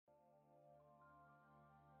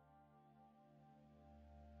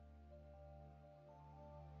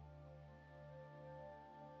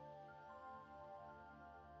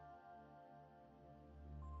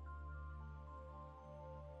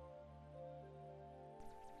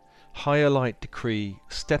Higher Light Decree,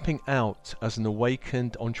 stepping out as an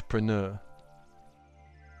awakened entrepreneur.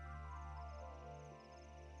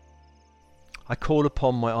 I call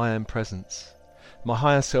upon my I Am Presence, my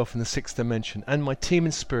higher self in the sixth dimension, and my team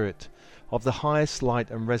in spirit of the highest light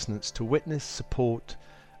and resonance to witness, support,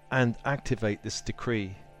 and activate this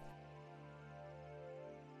decree.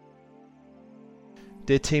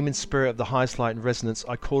 Dear team in spirit of the highest light and resonance,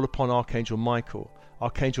 I call upon Archangel Michael,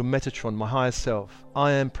 Archangel Metatron, my higher self,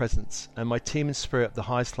 I Am Presence, and my team in spirit of the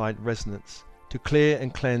highest light and resonance to clear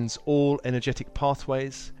and cleanse all energetic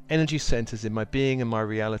pathways, energy centers in my being and my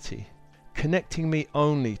reality, connecting me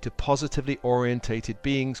only to positively orientated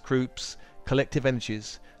beings, groups, collective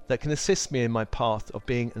energies that can assist me in my path of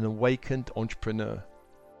being an awakened entrepreneur.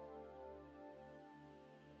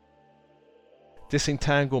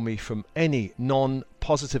 Disentangle me from any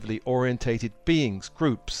non-positively orientated beings,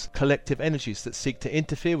 groups, collective energies that seek to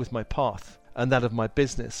interfere with my path and that of my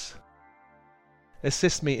business.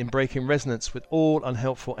 Assist me in breaking resonance with all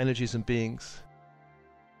unhelpful energies and beings.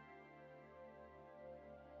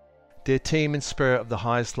 Dear team in spirit of the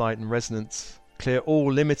highest light and resonance, clear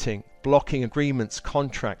all limiting, blocking agreements,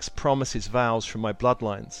 contracts, promises, vows from my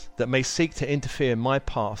bloodlines that may seek to interfere in my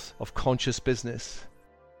path of conscious business.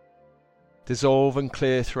 Dissolve and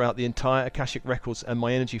clear throughout the entire Akashic records and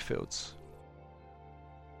my energy fields.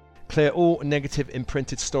 Clear all negative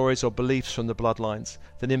imprinted stories or beliefs from the bloodlines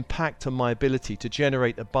that impact on my ability to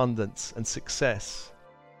generate abundance and success.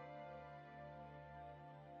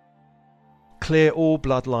 Clear all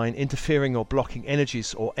bloodline interfering or blocking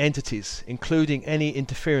energies or entities, including any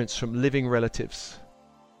interference from living relatives.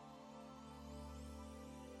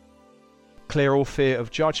 Clear all fear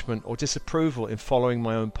of judgment or disapproval in following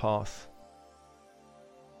my own path.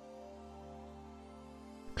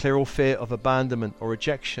 Clear all fear of abandonment or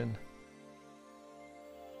rejection.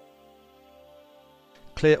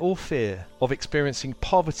 Clear all fear of experiencing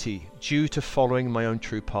poverty due to following my own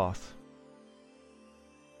true path.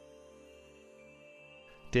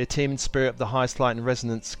 Dear team in spirit of the highest light and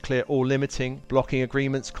resonance, clear all limiting, blocking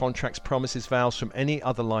agreements, contracts, promises, vows from any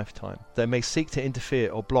other lifetime that may seek to interfere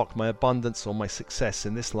or block my abundance or my success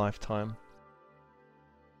in this lifetime.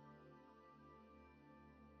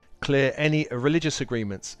 Clear any religious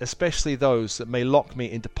agreements, especially those that may lock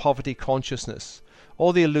me into poverty consciousness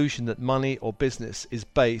or the illusion that money or business is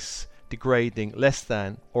base, degrading, less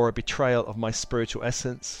than, or a betrayal of my spiritual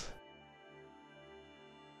essence.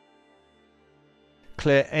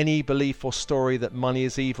 Clear any belief or story that money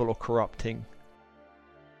is evil or corrupting.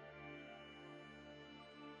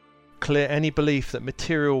 Clear any belief that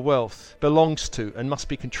material wealth belongs to and must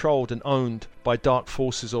be controlled and owned by dark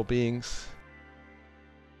forces or beings.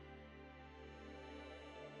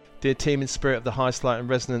 Dear team in spirit of the highest light and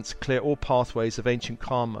resonance, clear all pathways of ancient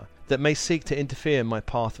karma that may seek to interfere in my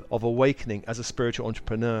path of awakening as a spiritual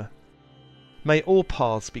entrepreneur. May all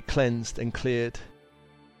paths be cleansed and cleared.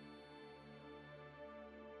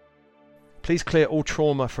 Please clear all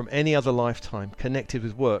trauma from any other lifetime connected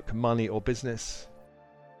with work, money or business.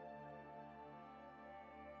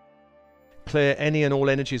 Clear any and all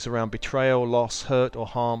energies around betrayal, loss, hurt or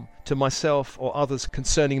harm to myself or others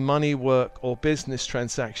concerning money, work or business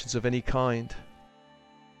transactions of any kind.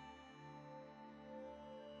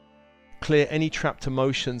 Clear any trapped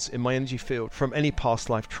emotions in my energy field from any past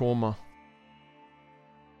life trauma.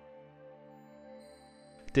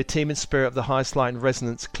 Dear team in spirit of the highest light and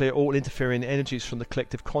resonance, clear all interfering energies from the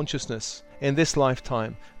collective consciousness in this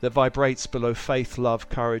lifetime that vibrates below faith, love,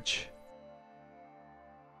 courage.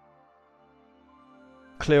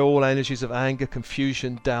 Clear all energies of anger,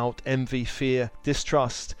 confusion, doubt, envy, fear,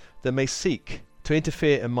 distrust that may seek to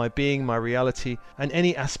interfere in my being, my reality, and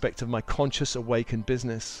any aspect of my conscious awakened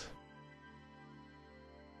business.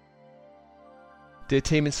 Dear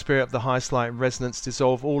team in spirit of the highest light and resonance,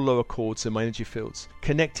 dissolve all lower cords in my energy fields,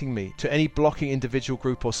 connecting me to any blocking individual,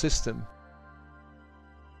 group or system.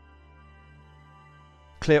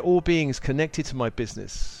 Clear all beings connected to my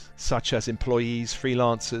business, such as employees,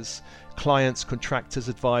 freelancers, clients, contractors,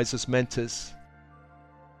 advisors, mentors.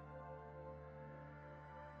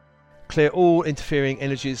 Clear all interfering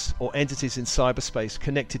energies or entities in cyberspace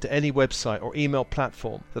connected to any website or email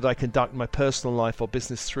platform that I conduct my personal life or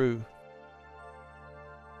business through.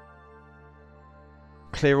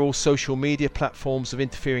 Clear all social media platforms of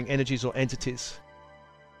interfering energies or entities.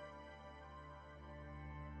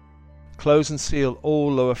 Close and seal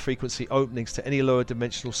all lower frequency openings to any lower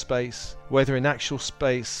dimensional space, whether in actual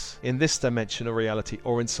space, in this dimension or reality,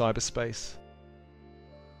 or in cyberspace.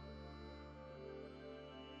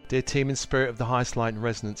 Dear team in spirit of the highest light and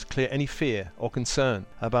resonance, clear any fear or concern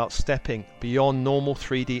about stepping beyond normal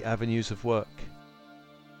 3D avenues of work.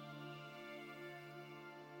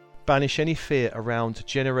 Banish any fear around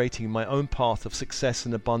generating my own path of success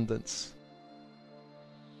and abundance.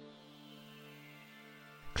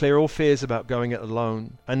 Clear all fears about going it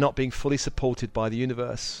alone and not being fully supported by the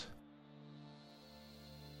universe.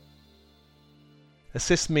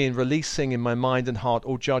 Assist me in releasing in my mind and heart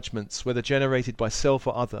all judgments, whether generated by self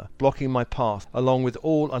or other, blocking my path, along with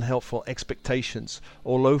all unhelpful expectations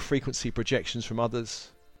or low-frequency projections from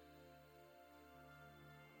others.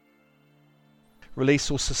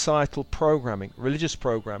 Release all societal programming, religious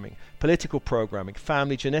programming, political programming,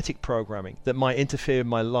 family genetic programming that might interfere with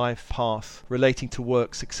my life path relating to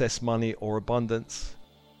work, success, money, or abundance.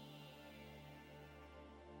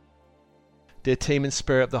 Dear team and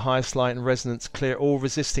spirit of the highest light and resonance, clear all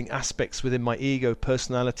resisting aspects within my ego,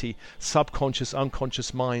 personality, subconscious,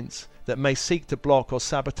 unconscious minds that may seek to block or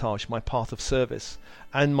sabotage my path of service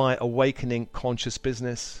and my awakening conscious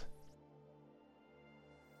business.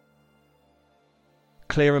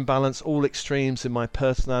 Clear and balance all extremes in my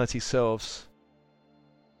personality selves.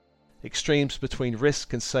 Extremes between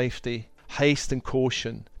risk and safety, haste and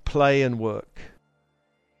caution, play and work.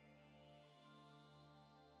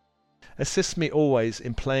 Assist me always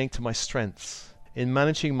in playing to my strengths, in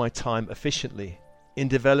managing my time efficiently, in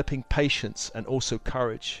developing patience and also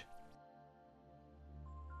courage.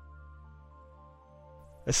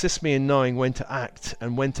 Assist me in knowing when to act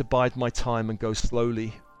and when to bide my time and go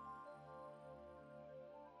slowly.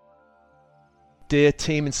 Dear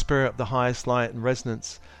team and spirit of the highest light and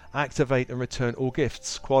resonance, activate and return all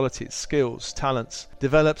gifts, qualities, skills, talents,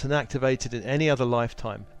 developed and activated in any other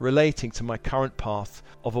lifetime relating to my current path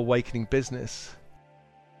of awakening business.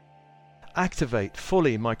 Activate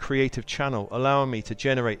fully my creative channel, allowing me to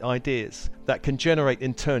generate ideas that can generate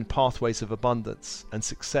in turn pathways of abundance and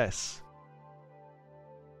success.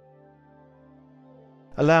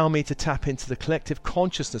 Allow me to tap into the collective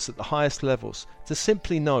consciousness at the highest levels to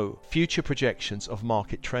simply know future projections of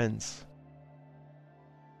market trends.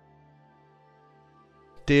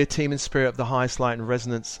 Dear team and spirit of the highest light and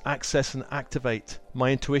resonance, access and activate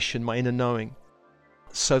my intuition, my inner knowing,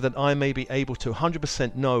 so that I may be able to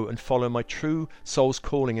 100% know and follow my true soul's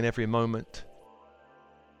calling in every moment.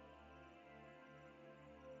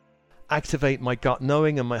 Activate my gut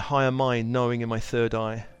knowing and my higher mind knowing in my third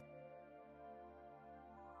eye.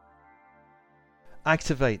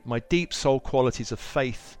 Activate my deep soul qualities of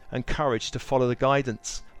faith and courage to follow the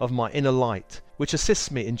guidance of my inner light, which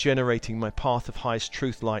assists me in generating my path of highest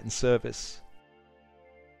truth, light and service.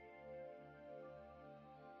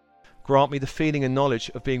 Grant me the feeling and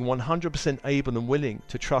knowledge of being 100% able and willing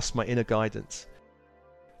to trust my inner guidance,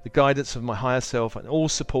 the guidance of my higher self and all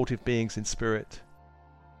supportive beings in spirit.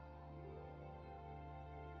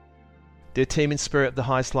 Dear team in spirit of the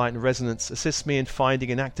highest light and resonance, assist me in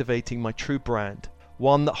finding and activating my true brand,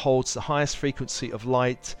 one that holds the highest frequency of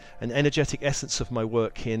light and energetic essence of my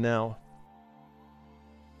work here now.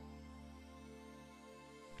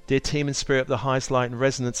 Dear team and spirit of the highest light and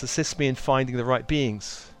resonance, assist me in finding the right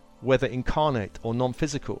beings, whether incarnate or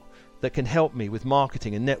non-physical, that can help me with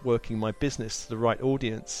marketing and networking my business to the right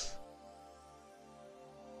audience.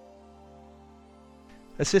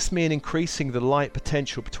 Assist me in increasing the light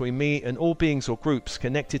potential between me and all beings or groups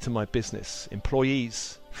connected to my business,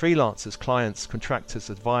 employees, freelancers, clients,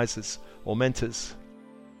 contractors, advisors, or mentors.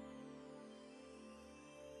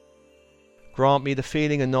 Grant me the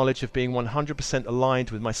feeling and knowledge of being 100%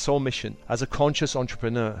 aligned with my soul mission as a conscious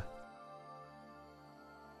entrepreneur.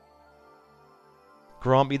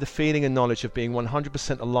 Grant me the feeling and knowledge of being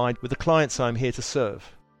 100% aligned with the clients I am here to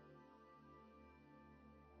serve.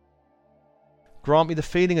 Grant me the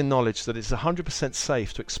feeling and knowledge that it's 100%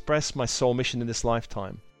 safe to express my soul mission in this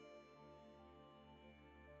lifetime.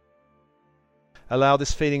 Allow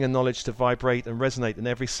this feeling and knowledge to vibrate and resonate in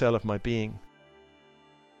every cell of my being.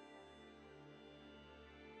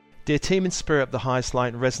 Dear team and spirit of the highest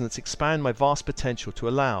light and resonance, expand my vast potential to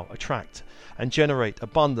allow, attract, and generate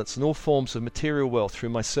abundance in all forms of material wealth through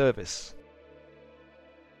my service.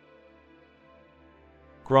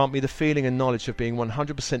 Grant me the feeling and knowledge of being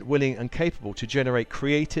 100% willing and capable to generate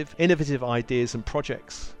creative, innovative ideas and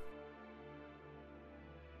projects.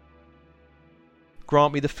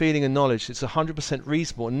 Grant me the feeling and knowledge that it's 100%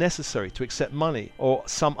 reasonable and necessary to accept money or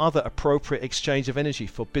some other appropriate exchange of energy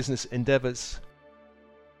for business endeavors.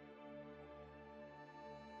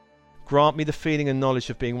 Grant me the feeling and knowledge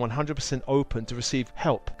of being 100% open to receive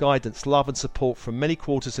help, guidance, love and support from many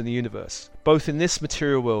quarters in the universe, both in this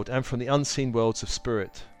material world and from the unseen worlds of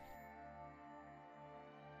spirit.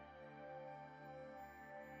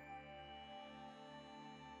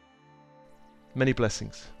 Many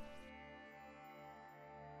blessings.